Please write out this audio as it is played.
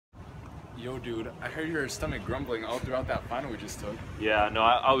Yo, dude, I heard your stomach grumbling all throughout that final we just took. Yeah, no,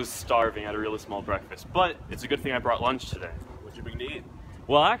 I was starving at a really small breakfast, but it's a good thing I brought lunch today. What'd you bring to eat?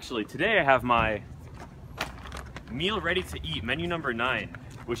 Well, actually, today I have my meal ready to eat, menu number 9,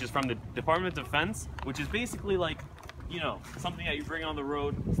 which is from the Department of Defense, which is basically like, you know, something that you bring on the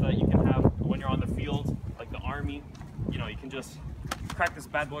road so that you can have when you're on the field, like the army. You know, you can just crack this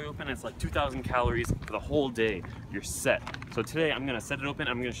bad boy open. It's like 2,000 calories for the whole day. You're set. So today I'm gonna set it open and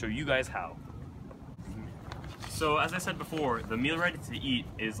I'm gonna show you guys how. So as I said before, the meal ready to eat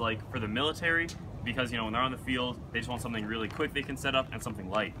is like for the military because, you know, when they're on the field, they just want something really quick they can set up and something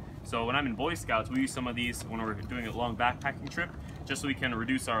light. So when I'm in Boy Scouts, we use some of these when we're doing a long backpacking trip, just so we can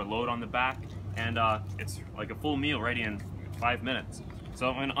reduce our load on the back, and it's like a full meal ready in 5 minutes. So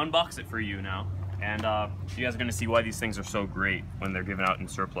I'm gonna unbox it for you now, and you guys are gonna see why these things are so great when they're given out in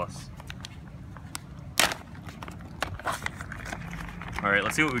surplus. All right,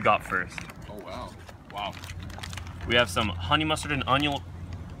 let's see what we got first. Oh, wow. Wow. We have some honey mustard and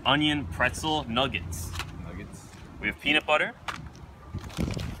onion pretzel nuggets. We have peanut butter.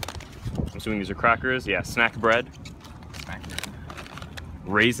 I'm assuming these are crackers. Yeah, snack bread.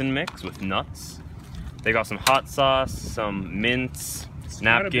 Raisin mix with nuts. They got some hot sauce, some mints,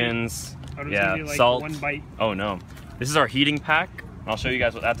 napkins. Yeah, like salt. 1 bite. Oh no. This is our heating pack. I'll show you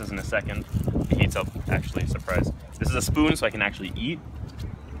guys what that does in a second. It heats up, actually, surprise. This is a spoon so I can actually eat.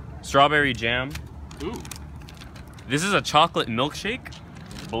 Strawberry jam. Ooh. This is a chocolate milkshake,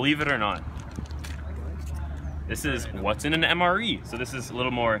 believe it or not. This is what's in an MRE. So this is a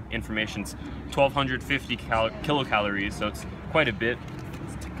little more information. It's 1,250 kilocalories, so it's quite a bit.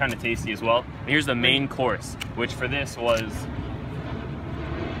 It's kind of tasty as well. And here's the main course, which for this was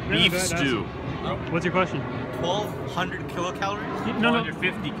beef stew. What's your question? 1,200 kilocalories? No,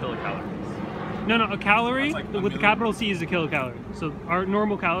 150 kilocalories. No, a calorie like with the capital C is a kilocalorie. So our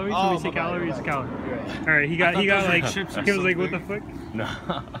normal calories, when we say calorie, is a calorie. Right. All right, he got like chips. he was like, what the fuck? No.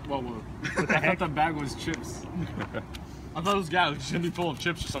 Whoa. I thought the bag was chips. I thought it was should be full of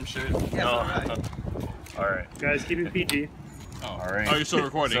chips or some shit. No. All right. Guys, keep it PG. Oh, All right. Oh, you're still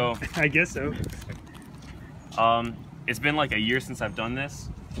recording? So, I guess so. it's been like a year since I've done this,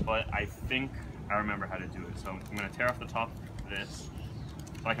 but I think I remember how to do it. So I'm gonna tear off the top of this,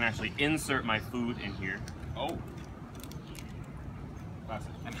 so I can actually insert my food in here. Oh.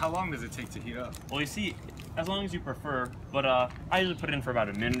 And how long does it take to heat up? Well, you see, as long as you prefer, but I usually put it in for about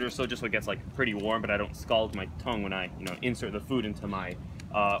a minute or so, just so it gets like pretty warm, but I don't scald my tongue when I, you know, insert the food into my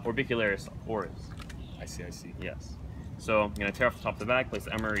orbicularis oris. I see. Yes. So I'm gonna tear off the top of the bag, place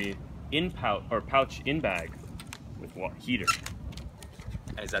the MRE in pouch in bag with heater.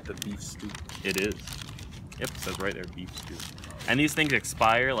 Is that the beef stew? It is. Yep, it says right there, beef stew. And these things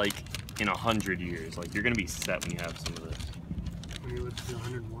expire like in 100 years. Like you're gonna be set when you have some of this. When you live to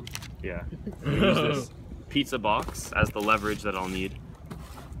 101. Yeah. I'm gonna use this pizza box as the leverage that I'll need.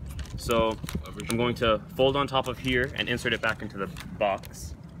 So I'm going to fold on top of here and insert it back into the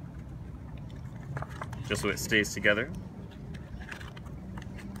box, just so it stays together.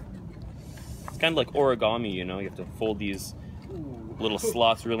 It's kind of like origami, you know, you have to fold these little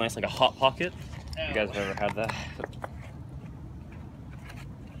slots real nice, like a hot pocket. You guys have ever had that?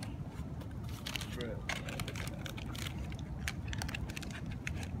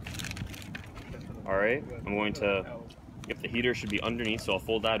 Alright, I'm going to, the heater should be underneath, so I'll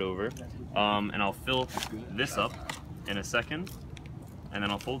fold that over. And I'll fill this up in a second, and then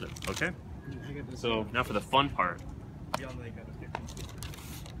I'll fold it, okay? So now for the fun part.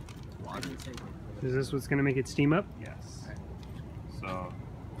 Is this what's gonna make it steam up? Yes. So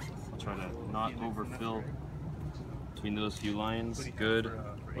I'll try to not overfill between those few lines. Good.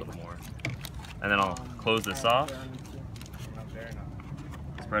 A little more. And then I'll close this off.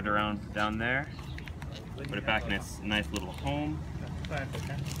 Spread it around down there. Put it back in its nice little home.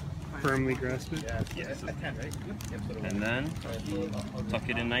 Firmly grasp it. Yes. And then tuck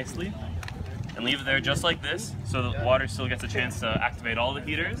it in nicely. And leave it there just like this, so the water still gets a chance to activate all the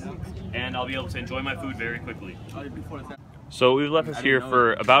heaters, and I'll be able to enjoy my food very quickly. So we've left this here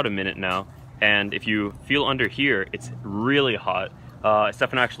for about a minute now, and if you feel under here, it's really hot.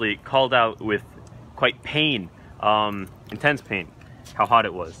 Estefano actually called out with quite pain, intense pain, how hot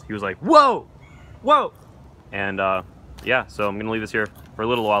it was. He was like, whoa, whoa! And yeah, so I'm gonna leave this here for a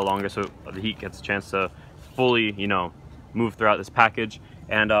little while longer so the heat gets a chance to fully, you know, move throughout this package.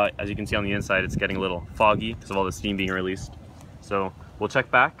 And as you can see on the inside, it's getting a little foggy because of all the steam being released. So we'll check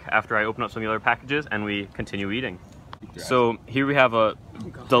back after I open up some of the other packages and we continue eating. So here we have a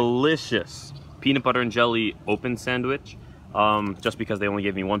delicious peanut butter and jelly open sandwich, just because they only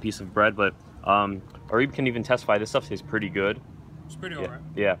gave me one piece of bread, but Areeb can even testify this stuff tastes pretty good. It's pretty alright.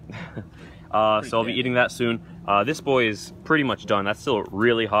 Yeah. So I'll be eating that soon. This boy is pretty much done. That's still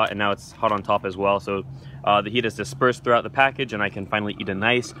really hot, and now it's hot on top as well. So the heat is dispersed throughout the package, and I can finally eat a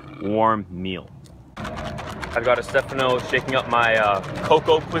nice, warm meal. I've got Estefano shaking up my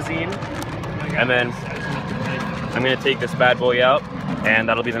cocoa cuisine, and then I'm gonna take this bad boy out, and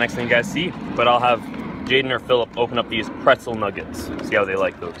that'll be the next thing you guys see. But I'll have Jayden or Phillipe open up these pretzel nuggets, see how they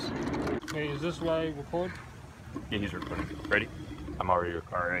like those. Hey, is this why I record? Yeah, he's recording. Ready? I'm already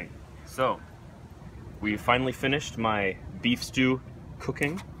recording. All right. So, we finally finished my beef stew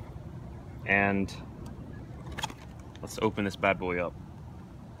cooking, and let's open this bad boy up.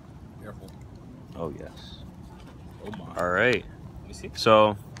 Careful. Oh yes. Oh my. All right. Let me see.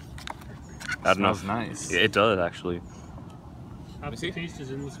 So, I don't know. Smells nice. Yeah, it does actually. Taste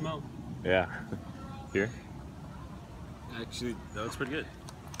is in the smell. Yeah. Here. Actually, that looks pretty good.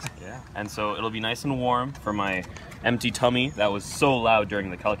 Yeah. And so it'll be nice and warm for my empty tummy that was so loud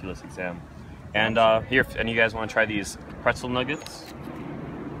during the calculus exam. And here, if any of you guys want to try these pretzel nuggets.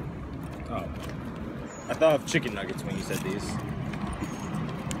 Oh. I thought of chicken nuggets when you said these.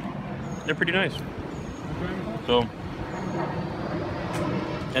 They're pretty nice. So,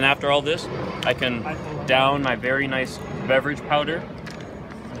 and after all this, I can down my very nice beverage powder.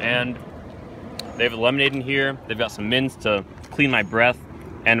 And they have lemonade in here. They've got some mints to clean my breath.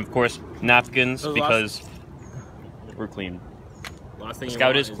 And of course, napkins because we're clean. Last thing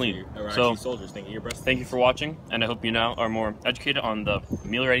Scout is clean. So, soldiers thinking your breast. thank you for watching. And I hope you now are more educated on the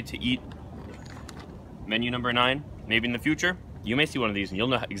meal ready to eat menu number 9. Maybe in the future, you may see one of these and you'll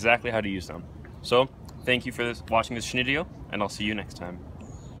know exactly how to use them. So, thank you for watching this video, and I'll see you next time.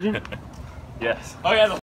 Yes. Oh yeah.